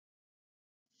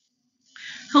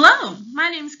Hello, my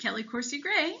name is Kelly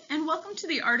Coursey-Gray, and welcome to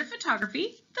the Art of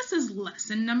Photography. This is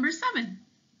lesson number 7.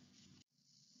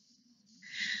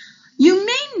 You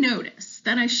may notice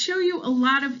that I show you a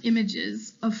lot of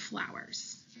images of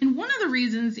flowers, and one of the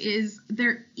reasons is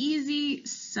they're easy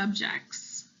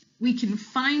subjects. We can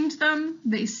find them,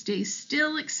 they stay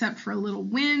still except for a little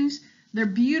wind, they're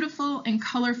beautiful and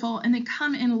colorful, and they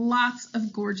come in lots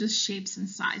of gorgeous shapes and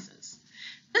sizes.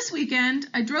 This weekend,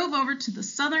 I drove over to the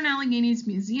Southern Alleghenies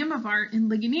Museum of Art in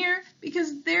Ligonier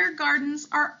because their gardens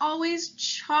are always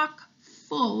chock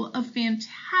full of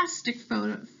fantastic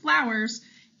flowers,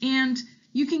 and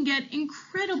you can get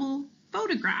incredible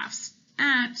photographs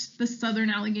at the Southern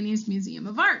Alleghenies Museum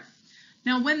of Art.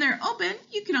 Now, when they're open,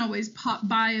 you can always pop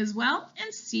by as well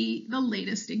and see the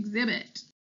latest exhibit.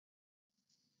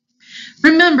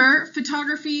 Remember,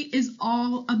 photography is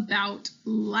all about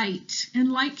light,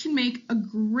 and light can make a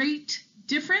great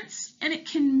difference, and it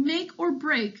can make or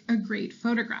break a great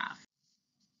photograph.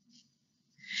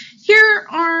 Here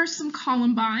are some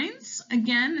columbines.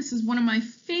 Again, this is one of my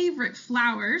favorite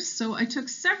flowers, so I took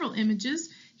several images.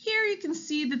 Here you can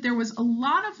see that there was a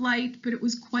lot of light, but it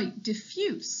was quite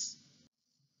diffuse.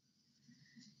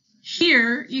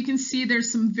 Here you can see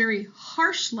there's some very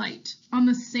harsh light on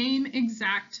the same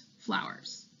exact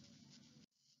flowers.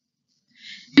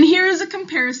 And here is a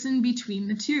comparison between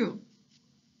the two.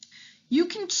 You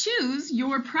can choose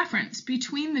your preference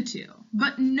between the two,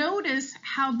 but notice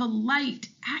how the light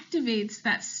activates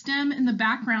that stem in the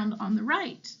background on the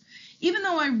right. Even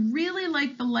though I really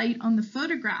like the light on the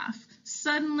photograph,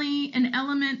 suddenly an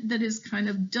element that is kind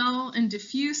of dull and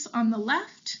diffuse on the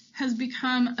left has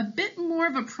become a bit more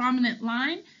of a prominent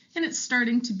line, and it's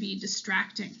starting to be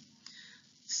distracting.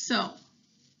 So,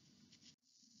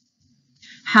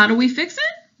 how do we fix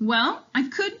it? Well, I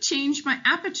could change my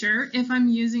aperture if I'm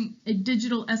using a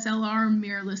digital SLR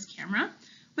mirrorless camera.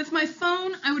 With my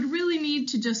phone, I would really need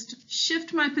to just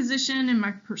shift my position and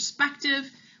my perspective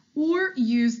or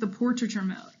use the portraiture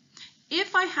mode.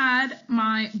 If I had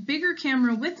my bigger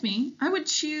camera with me, I would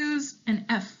choose an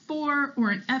f4 or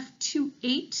an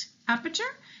f2.8 aperture,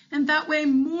 and that way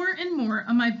more and more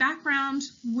of my background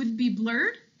would be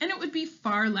blurred and it would be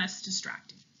far less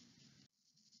distracting.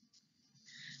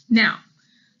 Now,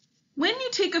 when you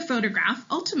take a photograph,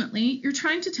 ultimately, you're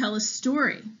trying to tell a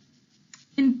story.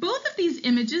 In both of these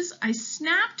images, I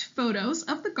snapped photos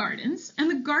of the gardens,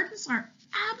 and the gardens are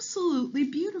absolutely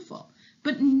beautiful,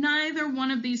 but neither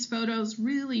one of these photos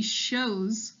really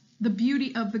shows the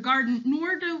beauty of the garden,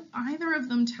 nor do either of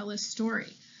them tell a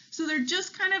story. So they're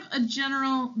just kind of a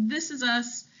general, this is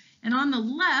us, and on the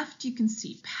left, you can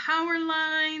see power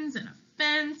lines and a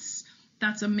fence.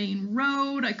 That's a main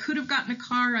road. I could have gotten a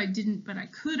car, I didn't, but I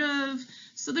could have.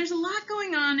 So there's a lot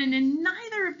going on, and in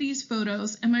neither of these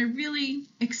photos am I really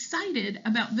excited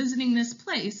about visiting this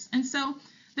place, and so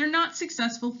they're not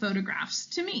successful photographs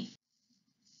to me.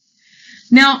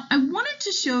 Now, I wanted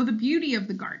to show the beauty of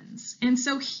the gardens, and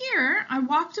so here I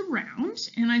walked around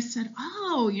and I said,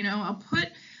 oh, I'll put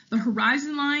the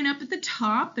horizon line up at the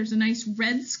top. There's a nice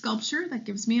red sculpture that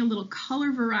gives me a little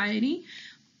color variety.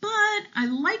 But I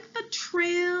like the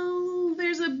trail,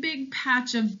 there's a big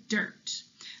patch of dirt.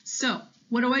 So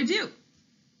what do?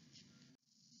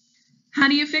 How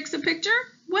do you fix a picture?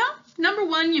 Well, number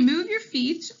one, you move your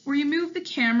feet, or you move the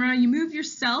camera, you move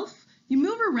yourself, you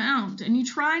move around, and you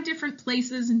try different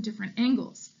places and different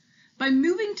angles. By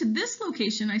moving to this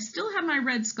location, I still have my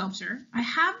red sculpture, I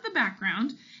have the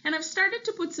background, and I've started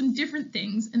to put some different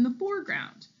things in the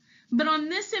foreground. But on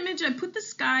this image, I put the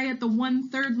sky at the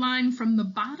 1/3 line from the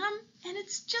bottom, and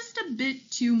it's just a bit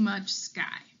too much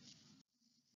sky.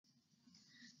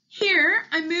 Here,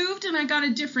 I moved and I got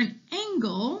a different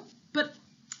angle, but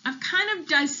I've kind of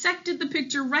dissected the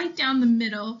picture right down the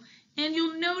middle, and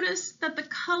you'll notice that the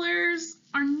colors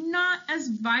are not as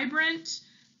vibrant.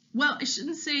 Well, I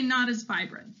shouldn't say not as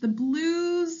vibrant. The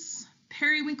blues,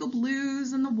 periwinkle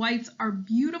blues, and the whites are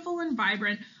beautiful and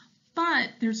vibrant, but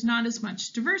there's not as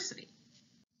much diversity.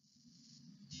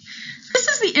 This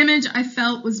is the image I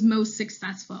felt was most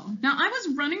successful. Now, I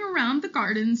was running around the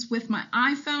gardens with my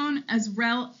iPhone as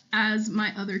well as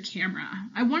my other camera.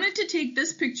 I wanted to take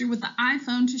this picture with the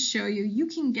iPhone to show you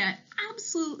can get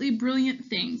absolutely brilliant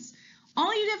things.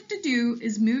 All you have to do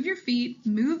is move your feet,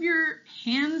 move your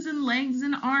hands and legs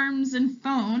and arms and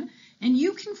phone, and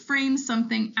you can frame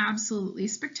something absolutely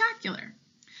spectacular.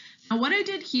 Now what I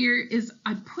did here is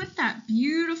I put that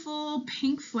beautiful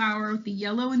pink flower with the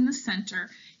yellow in the center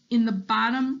in the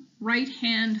bottom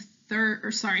left-hand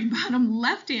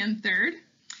third,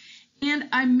 and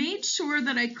I made sure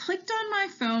that I clicked on my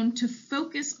phone to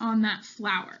focus on that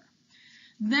flower.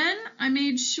 Then I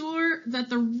made sure that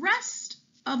the rest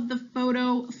of the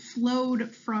photo flowed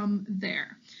from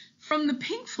there. From the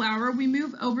pink flower, we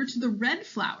move over to the red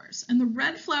flowers, and the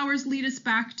red flowers lead us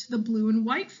back to the blue and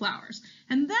white flowers.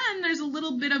 And then there's a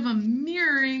little bit of a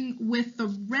mirroring with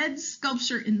the red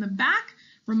sculpture in the back,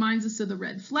 reminds us of the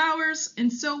red flowers,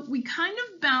 and so we kind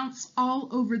of bounce all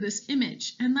over this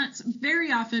image, and that's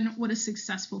very often what a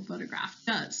successful photograph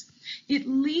does. It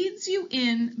leads you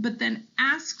in, but then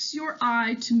asks your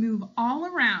eye to move all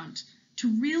around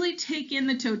to really take in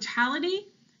the totality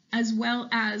as well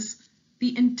as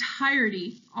the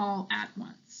entirety all at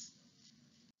once.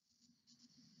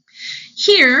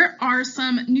 Here are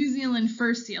some New Zealand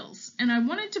fur seals, and I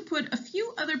wanted to put a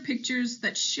few other pictures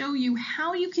that show you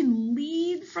how you can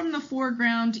lead from the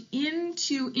foreground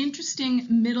into interesting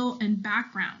middle and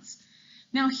backgrounds.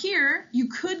 Now here, you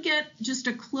could get just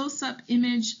a close-up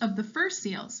image of the fur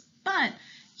seals, but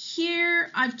here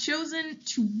I've chosen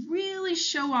to really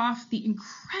show off the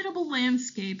incredible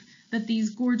landscape that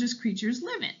these gorgeous creatures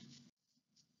live in.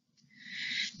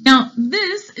 Now,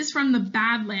 this is from the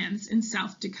Badlands in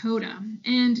South Dakota,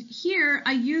 and here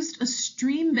I used a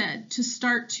stream bed to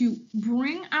start to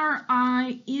bring our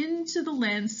eye into the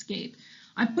landscape.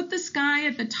 I put the sky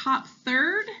at the top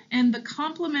third, and the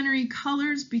complementary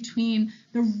colors between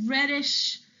the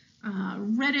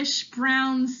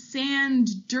reddish-brown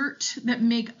sand dirt that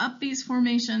make up these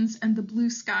formations and the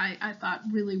blue sky I thought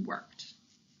really worked.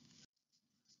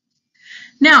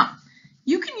 Now,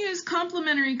 you can use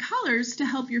complementary colors to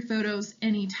help your photos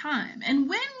anytime. And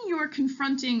when you're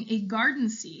confronting a garden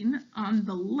scene on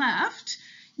the left,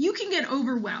 you can get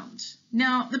overwhelmed.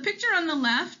 Now, the picture on the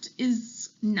left is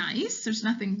nice, there's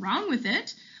nothing wrong with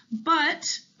it,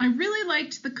 but I really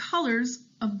liked the colors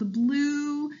of the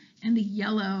blue and the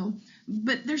yellow,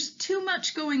 but there's too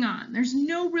much going on. There's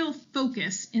no real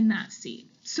focus in that scene.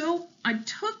 So I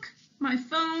took my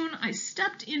phone, I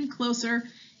stepped in closer,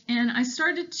 and I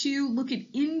started to look at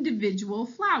individual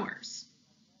flowers.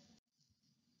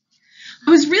 I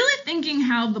was really thinking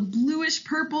how the bluish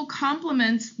purple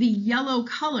complements the yellow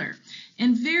color,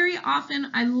 and very often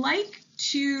I like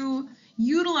to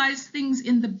utilize things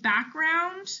in the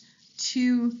background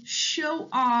to show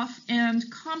off and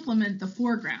complement the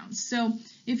foreground. So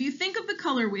if you think of the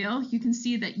color wheel, you can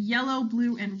see that yellow,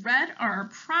 blue, and red are our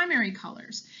primary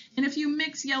colors. And if you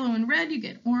mix yellow and red, you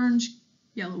get orange,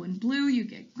 yellow and blue, you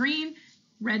get green,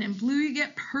 red and blue, you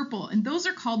get purple, and those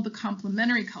are called the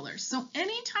complementary colors. So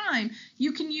anytime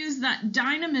you can use that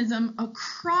dynamism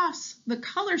across the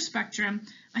color spectrum,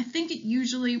 I think it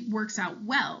usually works out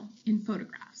well in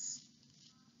photographs.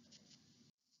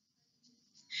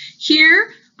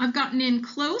 Here, I've gotten in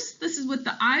close. This is with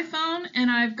the iPhone, and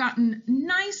I've gotten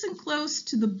nice and close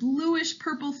to the bluish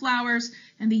purple flowers,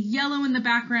 and the yellow in the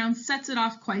background sets it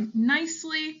off quite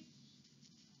nicely.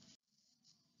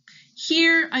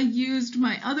 Here I used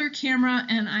my other camera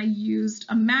and I used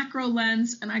a macro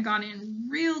lens, and I got in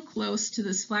real close to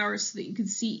this flower so that you could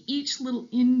see each little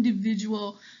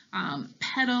individual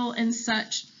petal and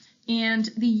such, and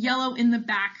the yellow in the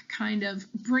back kind of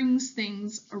brings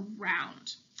things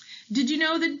around. Did you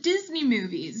know that Disney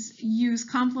movies use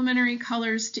complementary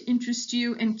colors to interest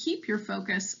you and keep your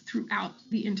focus throughout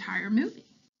the entire movie?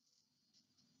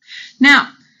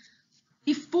 Now,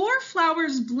 before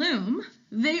flowers bloom,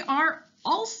 they are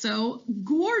also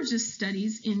gorgeous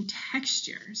studies in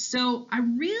texture. So I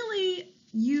really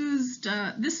used,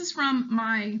 this is from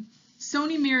my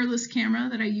Sony mirrorless camera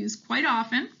that I use quite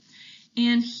often.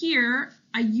 And here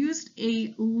I used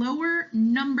a lower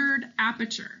numbered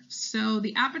aperture. So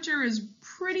the aperture is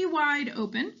pretty wide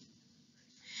open.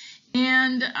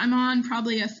 And I'm on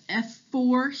probably a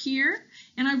f4 here.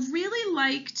 And I really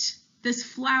liked this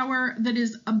flower that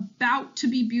is about to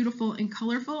be beautiful and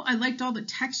colorful. I liked all the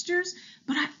textures,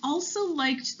 but I also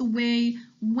liked the way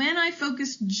when I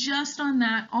focused just on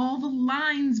that, all the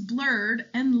lines blurred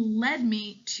and led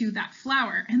me to that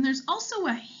flower. And there's also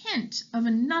a hint of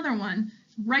another one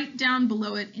right down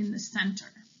below it in the center.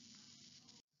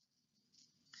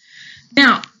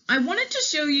 Now, I wanted to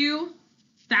show you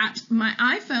that my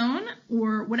iPhone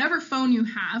or whatever phone you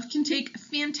have can take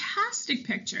fantastic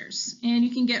pictures, and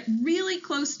you can get really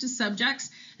close to subjects,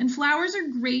 and flowers are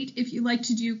great if you like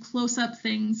to do close-up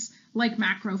things like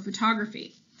macro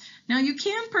photography. Now you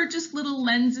can purchase little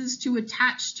lenses to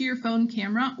attach to your phone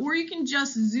camera, or you can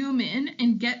just zoom in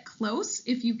and get close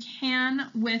if you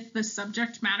can with the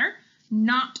subject matter,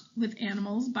 not with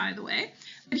animals, by the way.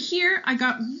 But here I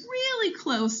got really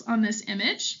close on this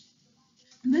image.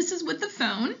 This is with the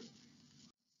phone,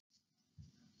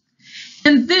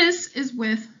 and this is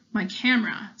with my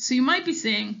camera. So you might be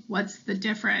saying, what's the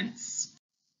difference?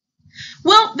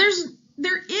 Well, there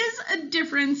is a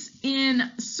difference in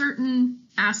certain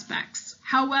aspects.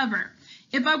 However,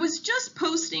 if I was just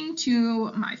posting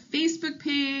to my Facebook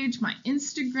page, my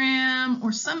Instagram,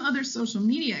 or some other social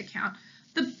media account,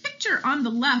 the picture on the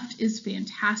left is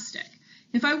fantastic.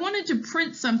 If I wanted to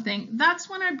print something, that's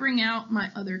when I bring out my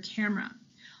other camera.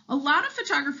 A lot of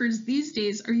photographers these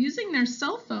days are using their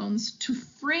cell phones to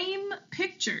frame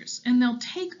pictures, and they'll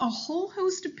take a whole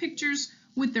host of pictures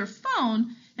with their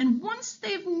phone, and once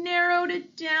they've narrowed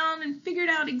it down and figured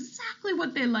out exactly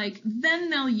what they like, then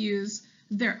they'll use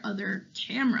their other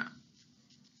camera.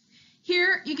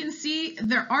 Here you can see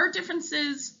there are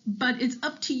differences, but it's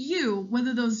up to you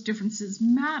whether those differences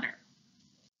matter.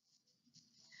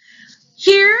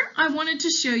 Here I wanted to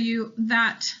show you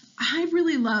that I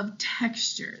really love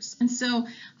textures, and so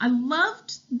I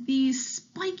loved the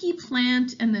spiky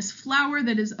plant and this flower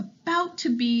that is about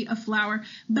to be a flower,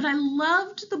 but I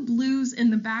loved the blues in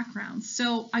the background,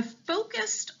 so I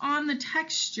focused on the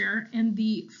texture and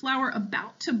the flower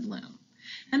about to bloom,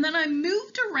 and then I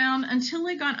moved around until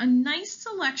I got a nice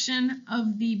selection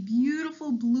of the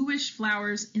beautiful bluish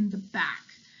flowers in the back.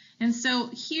 And so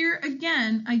here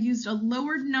again, I used a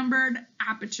lowered numbered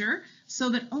aperture so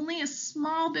that only a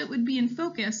small bit would be in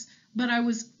focus, but I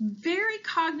was very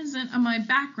cognizant of my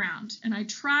background, and I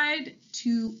tried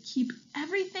to keep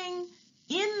everything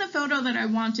in the photo that I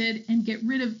wanted and get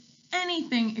rid of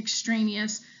anything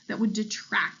extraneous that would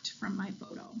detract from my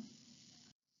photo.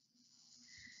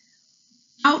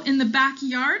 Out in the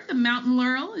backyard, the mountain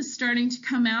laurel is starting to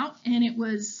come out, and it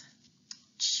was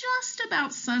just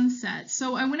about sunset.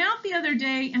 So I went out the other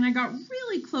day and I got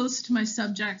really close to my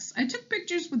subjects. I took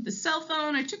pictures with the cell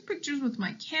phone, I took pictures with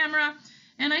my camera,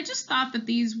 and I just thought that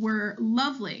these were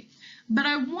lovely. But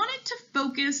I wanted to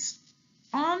focus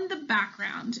on the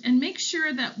background and make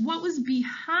sure that what was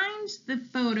behind the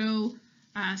photo,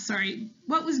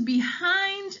 what was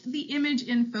behind the image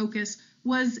in focus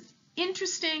was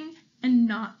interesting and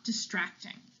not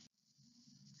distracting.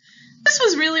 This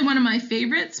was really one of my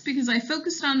favorites because I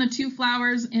focused on the two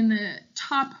flowers in the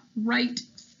top right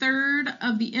third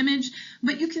of the image,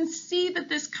 but you can see that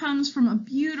this comes from a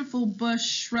beautiful bush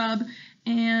shrub,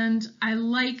 and I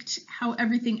liked how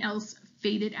everything else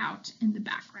faded out in the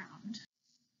background.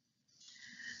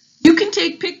 You can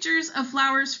take pictures of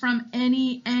flowers from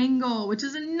any angle, which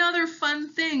is another fun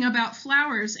thing about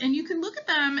flowers, and you can look at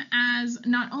them as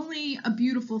not only a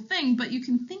beautiful thing, but you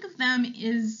can think of them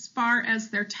as far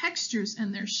as their textures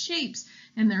and their shapes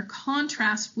and their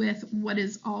contrast with what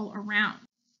is all around.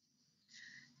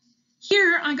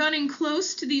 Here I got in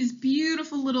close to these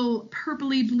beautiful little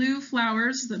purpley blue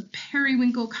flowers, the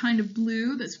periwinkle kind of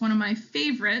blue that's one of my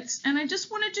favorites, and I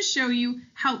just wanted to show you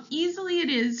how easily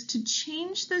it is to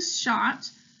change this shot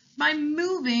by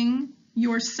moving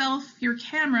your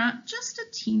camera, just a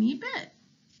teeny bit.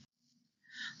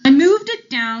 I moved it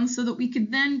down so that we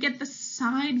could then get the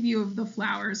side view of the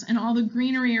flowers and all the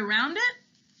greenery around it,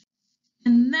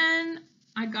 and then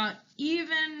I got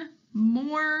even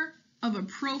more of a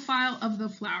profile of the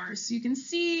flowers. So you can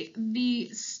see the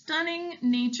stunning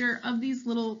nature of these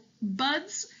little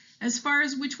buds. As far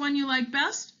as which one you like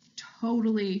best,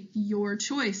 totally your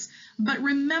choice. But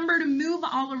remember to move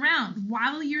all around.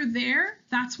 While you're there,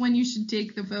 that's when you should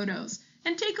take the photos.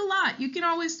 And take a lot. You can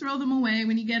always throw them away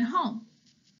when you get home.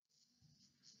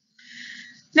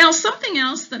 Now, something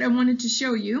else that I wanted to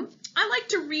show you, I like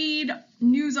to read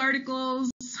news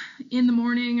articles in the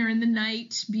morning or in the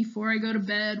night before I go to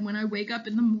bed when I wake up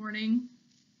in the morning.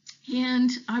 And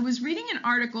I was reading an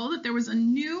article that there was a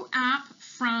new app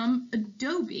from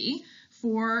Adobe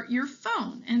for your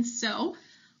phone. And so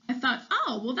I thought,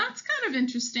 oh, well, that's kind of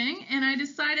interesting. And I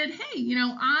decided, hey,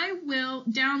 I will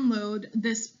download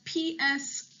this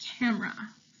PS Camera.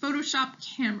 Photoshop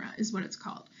Camera is what it's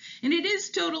called. And it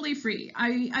is totally free.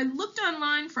 I looked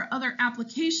online for other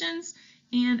applications,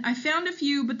 and I found a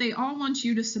few, but they all want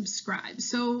you to subscribe.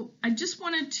 So I just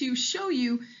wanted to show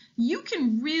you, you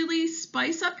can really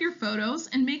spice up your photos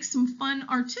and make some fun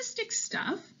artistic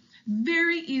stuff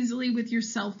very easily with your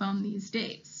cell phone these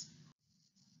days.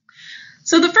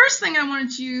 So the first thing I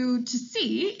wanted you to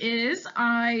see is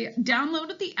I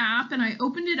downloaded the app and I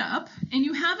opened it up, and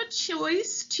you have a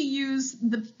choice to use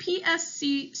the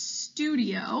PSC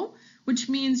Studio, which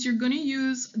means you're going to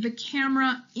use the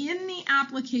camera in the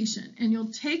application, and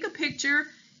you'll take a picture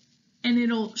and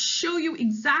it'll show you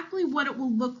exactly what it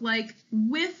will look like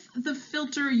with the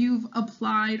filter you've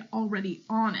applied already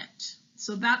on it.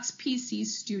 So that's PSC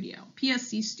Studio.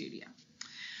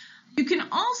 You can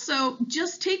also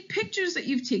just take pictures that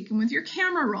you've taken with your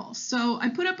camera roll. So I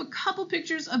put up a couple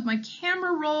pictures of my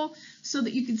camera roll so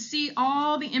that you can see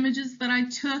all the images that I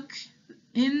took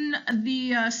in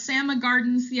the Sama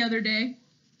Gardens the other day.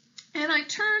 And I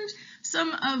turned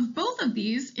some of both of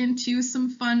these into some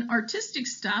fun artistic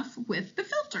stuff with the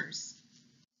filters.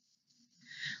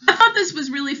 I thought this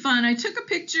was really fun. I took a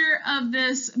picture of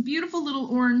this beautiful little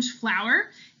orange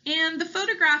flower, and the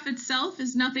photograph itself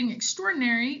is nothing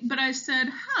extraordinary, but I said,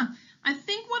 I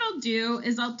think what I'll do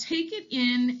is I'll take it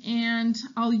in and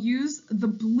I'll use the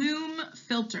bloom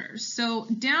filters. So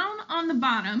down on the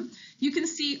bottom, you can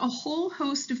see a whole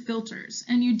host of filters,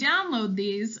 and you download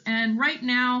these, and right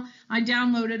now I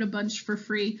downloaded a bunch for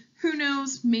free. Who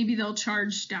knows, maybe they'll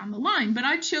charge down the line, but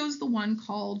I chose the one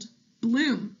called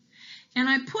Bloom. And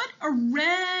I put a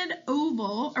red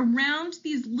oval around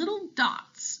these little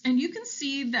dots, and you can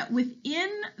see that within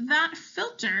that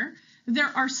filter there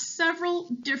are several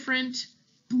different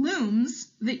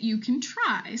blooms that you can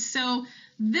try. So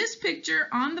this picture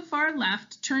on the far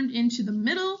left turned into the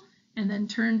middle and then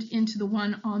turned into the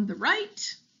one on the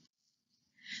right.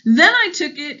 Then I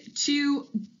took it to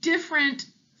different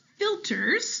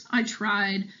filters. I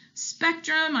tried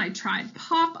Spectrum, I tried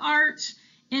Pop Art,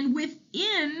 and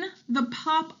within the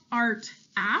Pop Art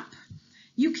app,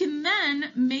 you can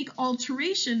then make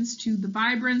alterations to the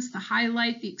vibrance, the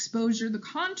highlight, the exposure, the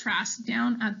contrast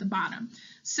down at the bottom.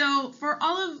 So for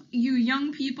all of you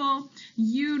young people,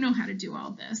 you know how to do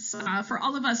all this. For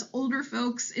all of us older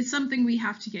folks, it's something we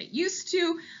have to get used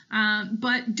to,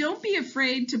 but don't be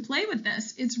afraid to play with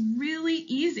this. It's really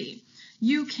easy.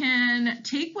 You can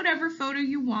take whatever photo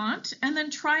you want and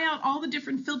then try out all the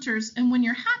different filters, and when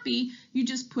you're happy, you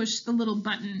just push the little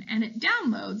button and it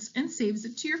downloads and saves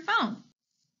it to your phone.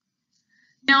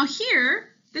 Now here,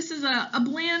 this is a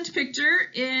bland picture,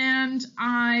 and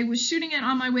I was shooting it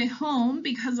on my way home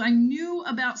because I knew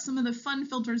about some of the fun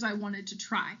filters I wanted to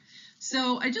try.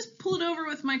 So I just pulled over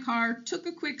with my car, took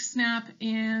a quick snap,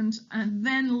 and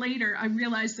then later I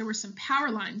realized there were some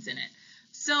power lines in it.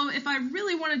 So if I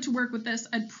really wanted to work with this,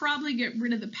 I'd probably get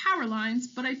rid of the power lines,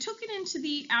 but I took it into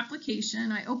the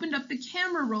application, I opened up the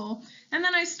camera roll, and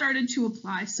then I started to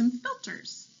apply some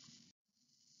filters.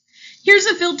 Here's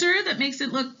a filter that makes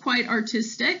it look quite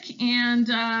artistic,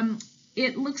 and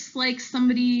it looks like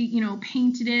somebody,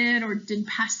 painted it or did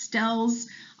pastels.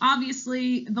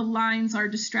 Obviously, the lines are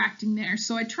distracting there,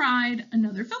 so I tried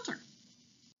another filter.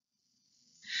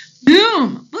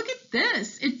 Boom! Look at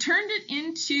this. It turned it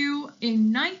into a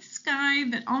night sky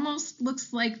that almost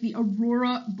looks like the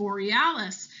aurora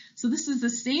borealis. So this is the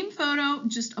same photo,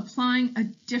 just applying a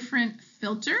different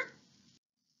filter.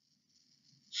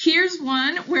 Here's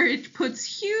one where it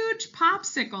puts huge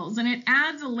popsicles and it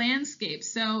adds a landscape.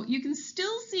 So you can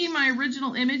still see my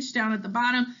original image down at the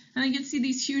bottom, and you can see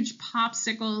these huge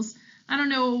popsicles. I don't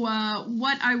know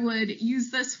what I would use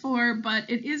this for, but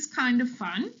it is kind of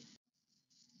fun.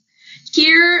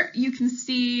 Here you can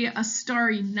see a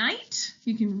starry night.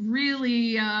 You can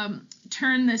really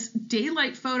turn this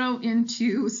daylight photo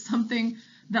into something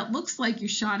that looks like you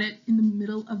shot it in the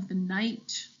middle of the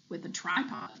night with a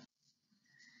tripod.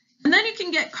 And then you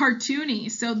can get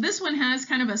cartoony. So this one has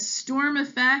kind of a storm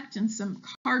effect and some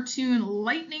cartoon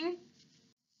lightning.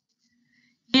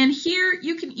 And here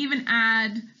you can even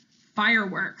add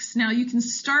fireworks. Now you can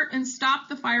start and stop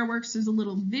the fireworks. There's a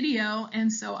little video,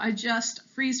 and so I just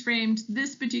freeze framed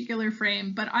this particular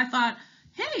frame, but I thought,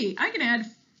 hey, I can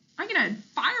add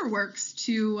fireworks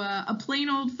to a plain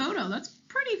old photo. That's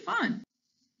pretty fun.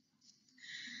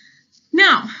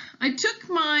 Now, I took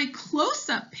my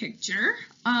close-up picture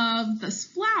of this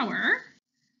flower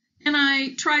and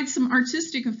I tried some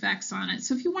artistic effects on it.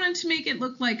 So if you wanted to make it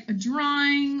look like a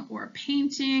drawing or a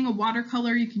painting, a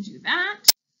watercolor, you can do that.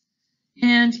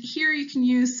 And here you can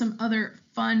use some other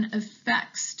fun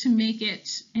effects to make it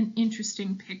an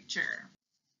interesting picture.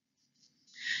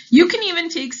 You can even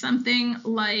take something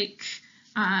like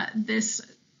this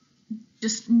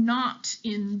just knot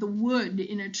in the wood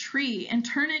in a tree and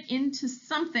turn it into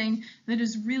something that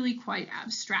is really quite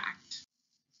abstract.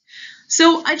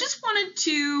 So I just wanted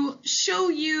to show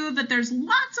you that there's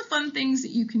lots of fun things that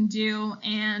you can do,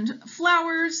 and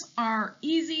flowers are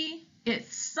easy.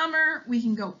 It's summer, we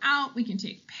can go out, we can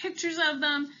take pictures of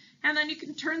them, and then you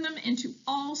can turn them into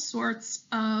all sorts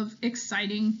of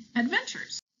exciting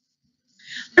adventures.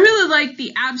 I really like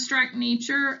the abstract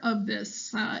nature of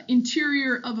this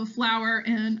interior of a flower,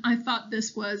 and I thought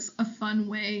this was a fun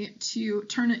way to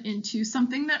turn it into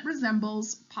something that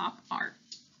resembles pop art.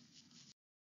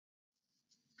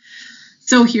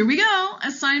 So here we go.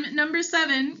 Assignment number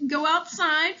 7. Go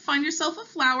outside, find yourself a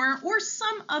flower or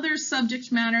some other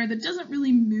subject matter that doesn't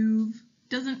really move,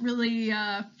 doesn't really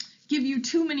give you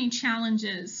too many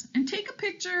challenges, and take a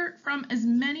picture from as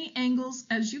many angles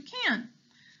as you can.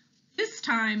 This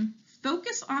time,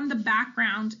 focus on the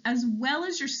background as well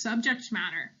as your subject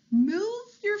matter. Move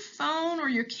your phone or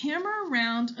your camera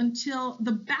around until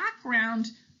the background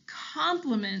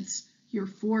complements your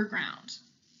foreground.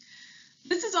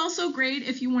 This is also great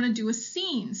if you want to do a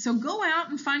scene. So go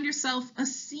out and find yourself a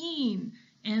scene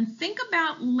and think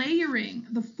about layering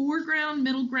the foreground,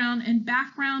 middle ground, and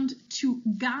background to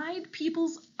guide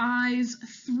people's eyes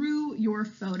through your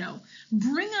photo.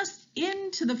 Bring us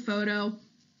into the photo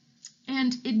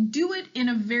and do it in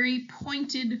a very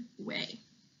pointed way.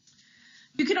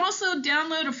 You can also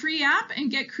download a free app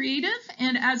and get creative,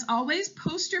 and as always,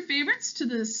 post your favorites to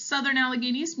the Southern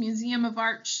Alleghenies Museum of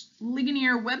Art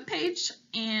Ligonier webpage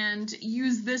and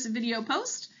use this video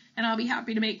post, and I'll be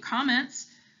happy to make comments.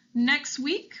 Next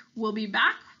week, we'll be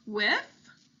back with...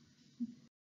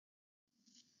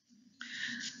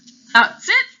 That's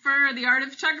it for the Art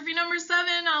of Photography number 7.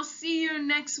 I'll see you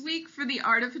next week for the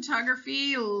Art of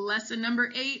Photography lesson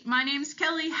number 8. My name's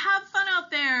Kelly. Have fun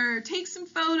out there. Take some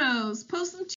photos,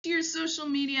 post them to your social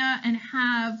media, and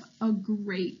have a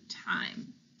great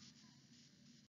time.